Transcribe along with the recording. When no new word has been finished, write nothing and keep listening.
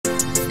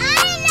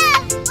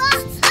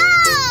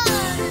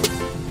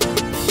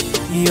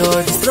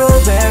You're the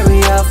strawberry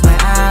of my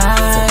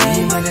eye.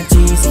 Sabihin mo ng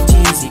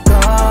cheesy ko.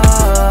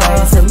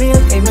 Dahil sa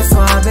milk ay mas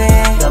suabe.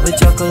 Double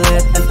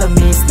chocolate ang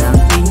tamis ng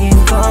tingin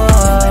ko.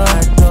 My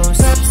heart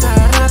goes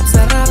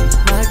Rapsarapsarap.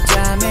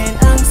 MagJammin,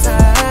 ang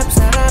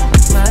sarap-sarap.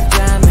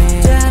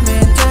 MagJammin,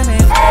 jammin,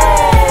 jammin.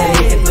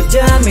 Halika't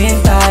MagJammin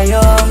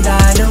tayong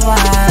dalawa.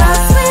 The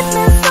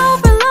sweetness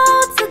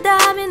overload sa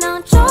dami ng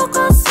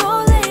choco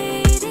so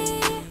lady.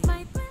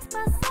 May twist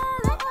pa sa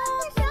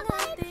loob ng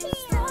ating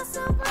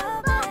sauce of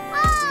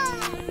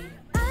babae.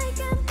 I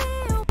can be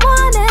your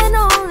one and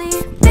only,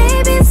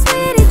 baby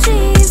sweetie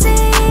cheesy.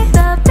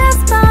 The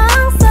best pa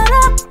ang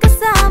sarap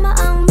kasama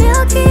ang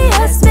Milkee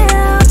as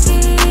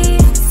Milkee.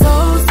 So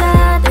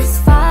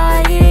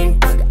satisfying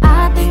pag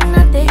ating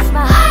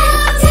natikman.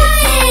 So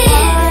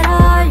what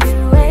are you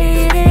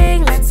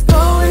waiting? Let's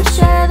go and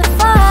share the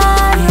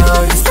fun.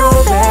 You're the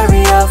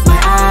strawberry of my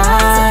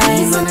eye.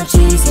 Sabihin mo ng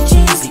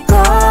cheesy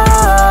ko.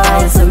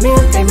 Dahil sa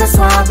milk ay mas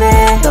suabe.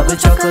 Double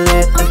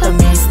chocolate ang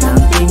tamis ng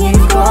tingin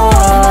ko.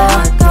 My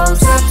heart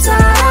goes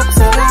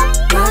Rapsarapsarap.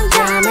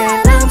 MagJammin,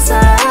 ang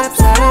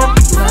sarap-sarap.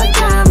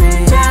 MagJammin,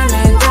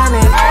 jammin,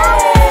 jammin.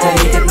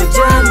 Halika't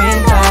MagJammin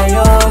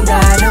tayong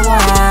dalawa.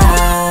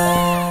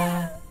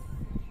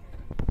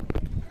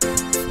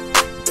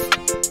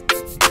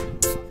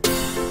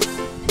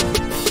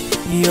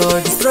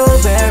 You're the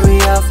strawberry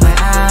of my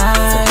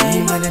eye.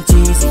 Sabihin mo ng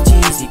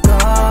cheesy ko.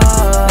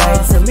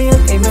 Dahil sa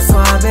milk ay mas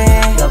suabe.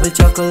 Double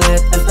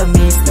chocolate ang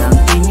tamis ng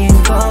tingin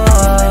ko.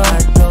 My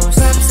heart goes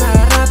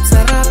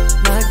Rapsarapsarap.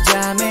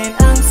 MagJammin,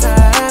 ang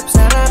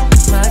sarap-sarap.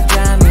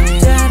 MagJammin,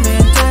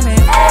 jammin,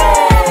 jammin.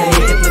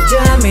 Halika't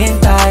MagJammin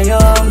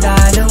tayong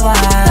dalawa.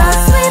 The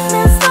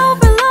sweetness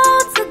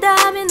overload sa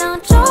dami ng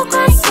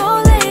choco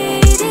so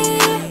lady.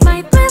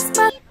 May twist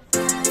pa.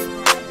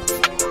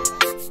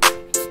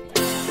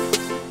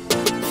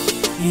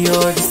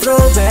 You're the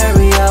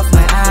strawberry of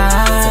my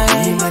eye.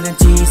 Sabihin mo ng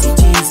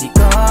cheesy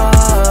ko.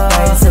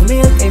 Dahil sa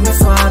milk ay mas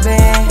suabe.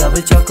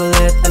 Double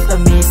chocolate ang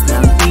tamis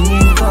ng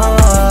tingin ko.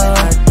 My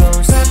heart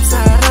goes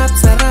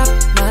Rapsarapsarap.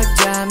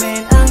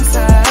 MagJammin, ang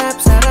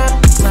sarap-sarap.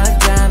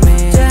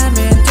 MagJammin,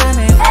 jammin,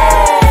 jammin.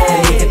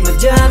 Halika't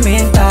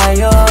MagJammin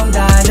tayong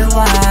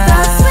dalawa.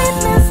 The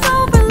sweetness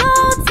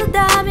overload sa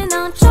dami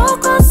ng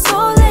choco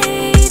so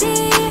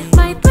lady.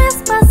 May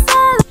twist pa sa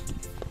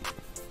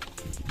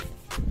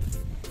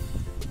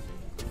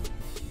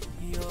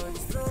You're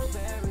the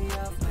strawberry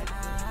of my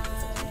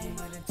eye. Sabihin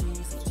mo ng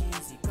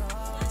cheesy ko.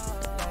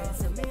 Dahil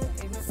sa milk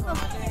ay mas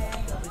suabe.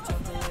 Double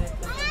chocolate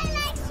ang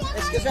tamis.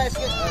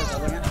 Excuse.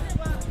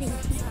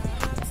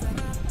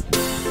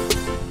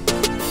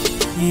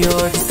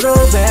 You're the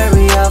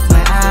strawberry of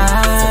my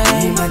eye.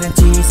 Sabihin mo ng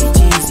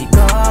cheesy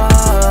ko.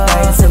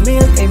 Dahil sa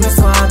milk ay mas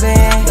suabe.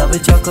 Double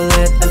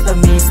chocolate ang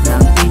tamis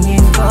ng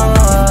tingin ko.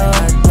 My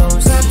heart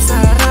goes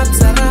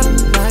Rapsarapsarap.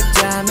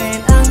 MagJammin,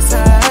 ang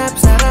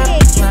sarap-sarap.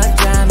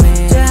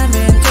 MagJammin,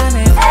 jammin,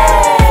 jammin.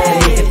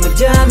 Halika't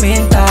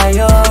MagJammin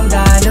tayong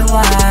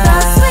dalawa.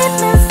 The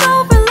sweetness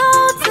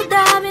overload sa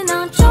dami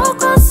ng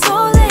choco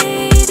so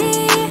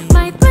lady.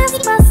 May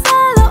twist pa sa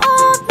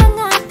loob ng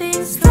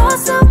ating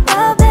straws of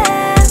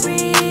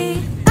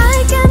berry. I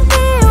can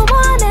be your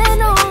one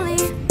and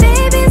only,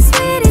 baby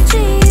sweetie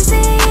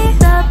cheesy.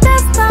 The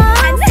best pa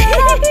ang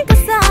sarap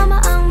kasama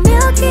ang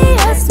Milkee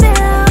as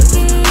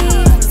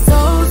Milkee.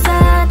 So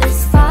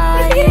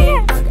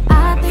satisfying pag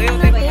ating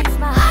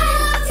natikman.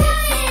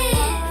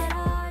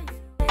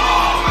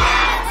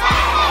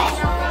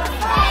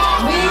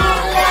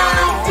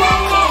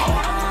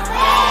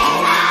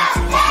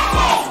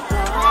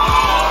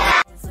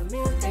 Sa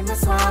milk ay mas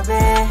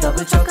suabe.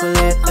 Double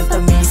chocolate ang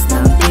tamis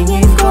ng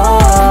tingin ko.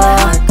 My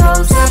heart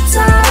goes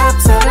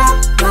Rapsarapsarap.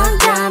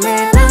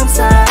 MagJammin, ang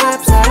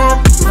sarap-sarap.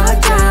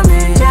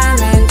 MagJammin,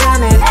 jammin,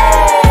 jammin.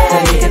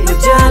 Halika't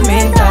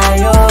MagJammin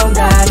tayong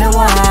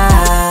dalawa.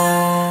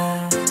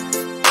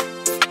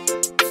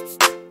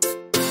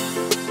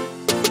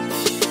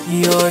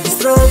 You're the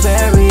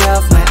strawberry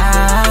of my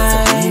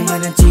eye. Sabihin mo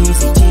ng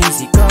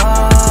cheesy ko.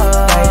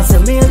 Dahil sa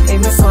milk ay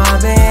mas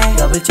suabe.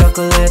 Double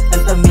chocolate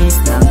ang tamis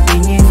ng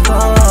tingin ko.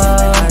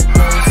 My heart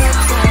goes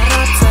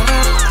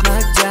Rapsarapsarap.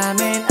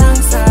 MagJammin, ang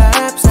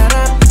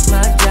sarap-sarap.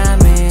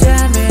 MagJammin,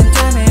 jammin,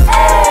 jammin.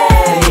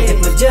 Halika't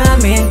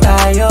MagJammin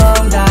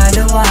tayong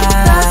dalawa.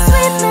 The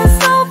sweetness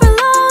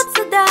overload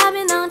sa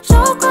dami ng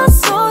choco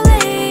so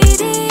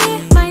lady.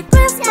 May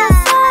twist pa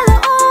sa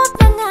loob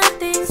ng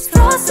ating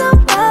straws of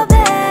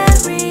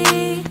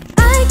berry.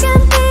 I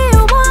can be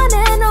your one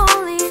and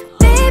only,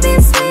 baby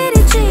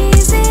sweetie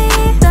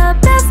cheesy. The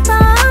best pa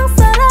ang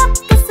sarap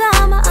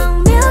kasama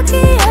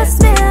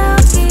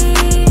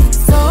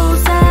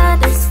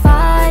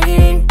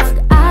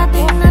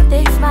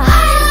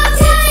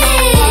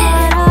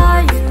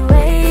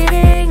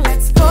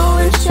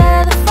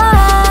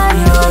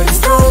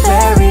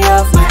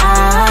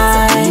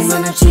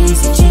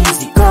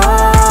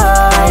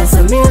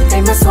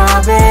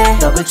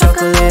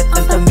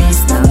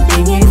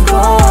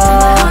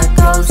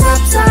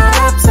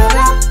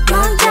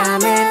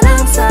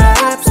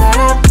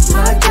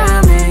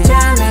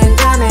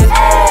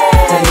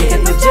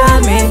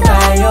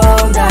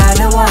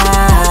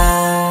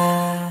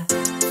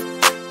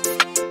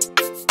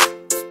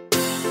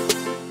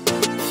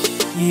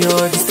You're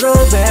the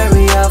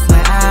strawberry of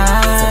my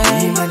eyes.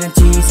 Sabihin mo ng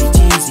cheesy,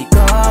 cheesy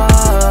ko.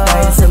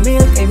 Dahil sa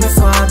milk ay mas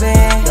suabe.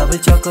 Double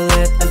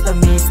chocolate ang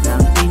tamis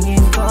ng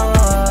tingin ko.